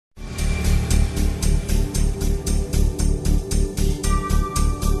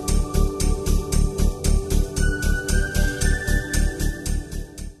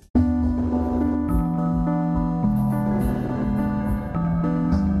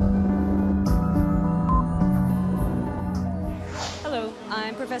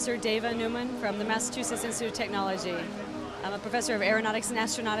Professor Deva Newman from the Massachusetts Institute of Technology. I'm a professor of aeronautics and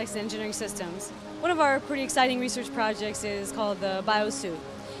astronautics and engineering systems. One of our pretty exciting research projects is called the biosuit.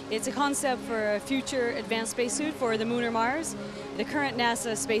 It's a concept for a future advanced spacesuit for the Moon or Mars. The current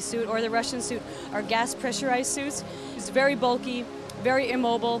NASA spacesuit or the Russian suit are gas pressurized suits. It's very bulky, very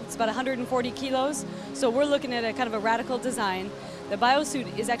immobile. It's about 140 kilos. So we're looking at a kind of a radical design. The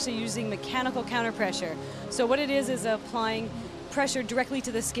biosuit is actually using mechanical counterpressure. So what it is applying pressure directly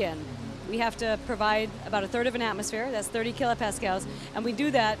to the skin. We have to provide about 1/3 of an atmosphere, that's 30 kilopascals, and we do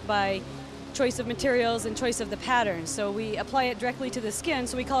that by choice of materials and choice of the pattern. So we apply it directly to the skin,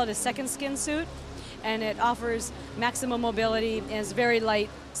 so we call it a second skin suit, and it offers maximum mobility and is a very light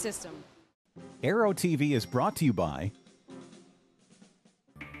system. Aero-TV is brought to you by...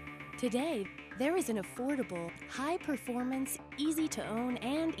 Today, there is an affordable, high-performance, easy-to-own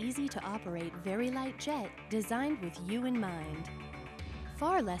and easy-to-operate very light jet designed with you in mind.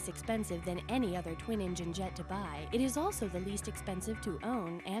 Far less expensive than any other twin-engine jet to buy, it is also the least expensive to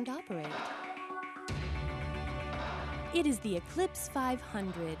own and operate. It is the Eclipse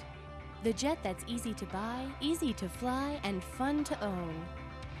 500, the jet that's easy to buy, easy to fly, and fun to own.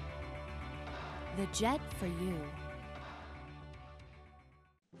 The jet for you.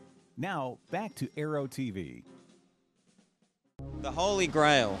 Now, back to Aero-TV. The holy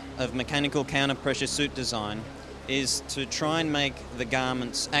grail of mechanical counterpressure suit design is to try and make the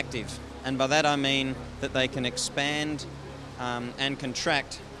garments active. And by that I mean that they can expand and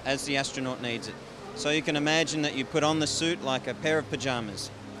contract as the astronaut needs it. So you can imagine that you put on the suit like a pair of pajamas.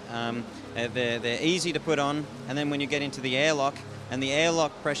 They're easy to put on, and then when you get into the airlock and the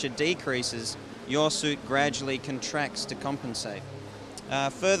airlock pressure decreases, your suit gradually contracts to compensate.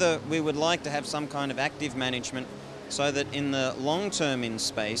 Further, we would like to have some kind of active management so that in the long term in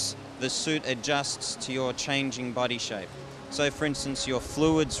space, the suit adjusts to your changing body shape. So for instance, your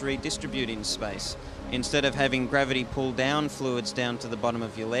fluids redistribute in space. Instead of having gravity pull down fluids down to the bottom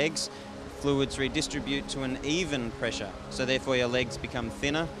of your legs, fluids redistribute to an even pressure. So therefore your legs become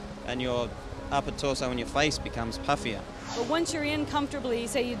thinner and your upper torso and your face becomes puffier. But once you're in comfortably,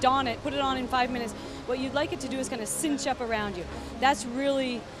 say you don it, put it on in 5 minutes, what you'd like it to do is kind of cinch up around you. That's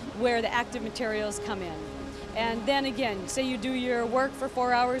really where the active materials come in. And then again, say you do your work for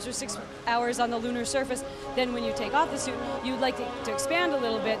 4 hours or 6 hours on the lunar surface, then when you take off the suit, you'd like to expand a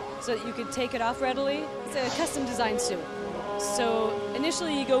little bit so that you could take it off readily. It's a custom designed suit. So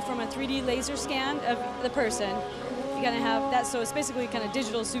initially you go from a 3D laser scan of the person. You're gonna have that, so it's basically kind of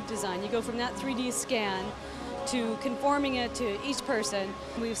digital suit design. You go from that 3D scan to conforming it to each person.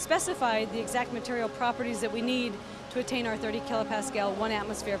 We've specified the exact material properties that we need to attain our 30 kilopascal 1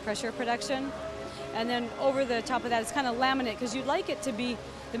 atmosphere pressure production. And then over the top of that, it's kind of laminate, because you'd like it to be,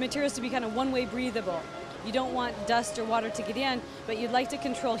 the materials to be kind of one-way breathable. You don't want dust or water to get in, but you'd like to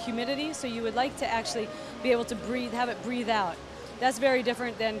control humidity, so you would like to actually be able to breathe, have it breathe out. That's very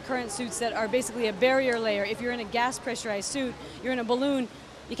different than current suits that are basically a barrier layer. If you're in a gas pressurized suit, you're in a balloon,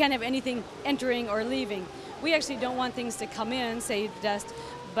 you can't have anything entering or leaving. We actually don't want things to come in, say dust,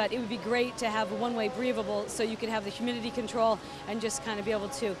 but it would be great to have a one-way breathable so you could have the humidity control and just kind of be able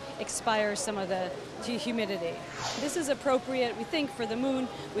to expire some of the humidity. This is appropriate, we think, for the moon,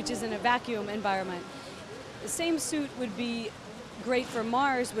 which is in a vacuum environment. The same suit would be great for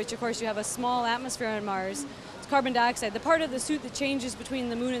Mars, which of course you have a small atmosphere on Mars. It's carbon dioxide. The part of the suit that changes between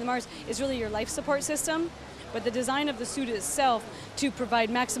the moon and the Mars is really your life support system. But the design of the suit itself to provide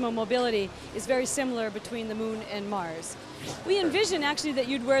maximum mobility is very similar between the moon and Mars. We envision actually that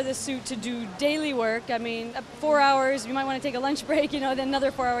you'd wear this suit to do daily work. I mean, 4 hours, you might want to take a lunch break, then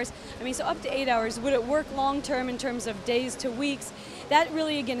another 4 hours. I mean, so up to 8 hours. Would it work long term in terms of days to weeks? That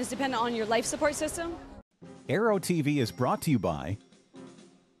really, again, is dependent on your life support system. Aero-TV is brought to you by...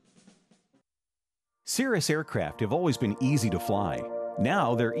 Cirrus aircraft have always been easy to fly.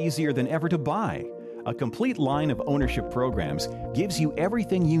 Now they're easier than ever to buy. A complete line of ownership programs gives you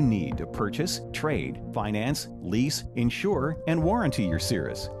everything you need to purchase, trade, finance, lease, insure, and warranty your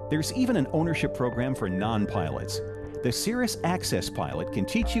Cirrus. There's even an ownership program for non-pilots. The Cirrus Access Pilot can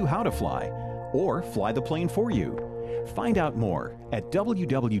teach you how to fly, or fly the plane for you. Find out more at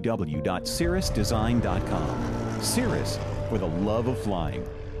www.cirrusdesign.com. Cirrus, for the love of flying.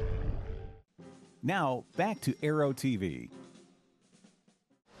 Now, back to Aero-TV.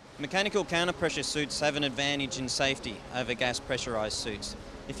 Mechanical counterpressure suits have an advantage in safety over gas pressurized suits.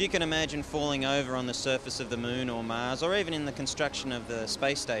 If you can imagine falling over on the surface of the moon or Mars, or even in the construction of the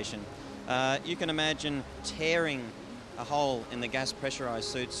space station, you can imagine tearing a hole in the gas pressurized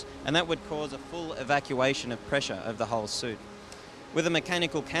suits, and that would cause a full evacuation of pressure of the whole suit. With a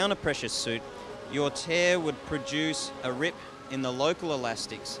mechanical counterpressure suit, your tear would produce a rip in the local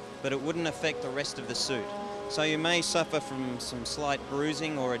elastics, but it wouldn't affect the rest of the suit. So you may suffer from some slight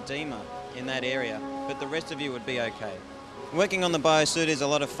bruising or edema in that area, but the rest of you would be okay. Working on the biosuit is a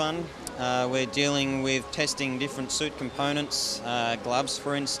lot of fun. We're dealing with testing different suit components, gloves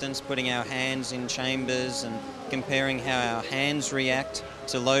for instance, putting our hands in chambers and comparing how our hands react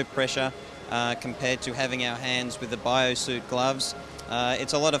to low pressure compared to having our hands with the biosuit gloves.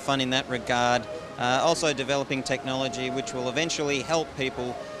 It's a lot of fun in that regard. Also developing technology which will eventually help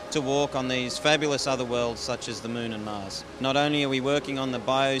people to walk on these fabulous other worlds such as the Moon and Mars. Not only are we working on the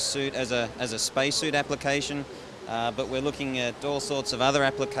biosuit as a spacesuit application, but we're looking at all sorts of other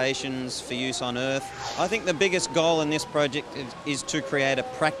applications for use on Earth. I think the biggest goal in this project is to create a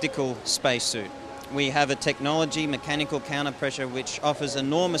practical spacesuit. We have a technology, mechanical counterpressure, which offers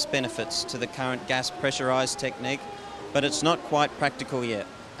enormous benefits to the current gas pressurized technique, but it's not quite practical yet.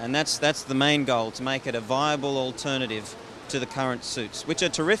 And that's the main goal, to make it a viable alternative to the current suits, which are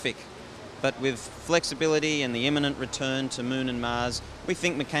terrific. But with flexibility and the imminent return to Moon and Mars, we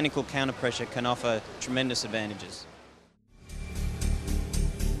think mechanical counterpressure can offer tremendous advantages.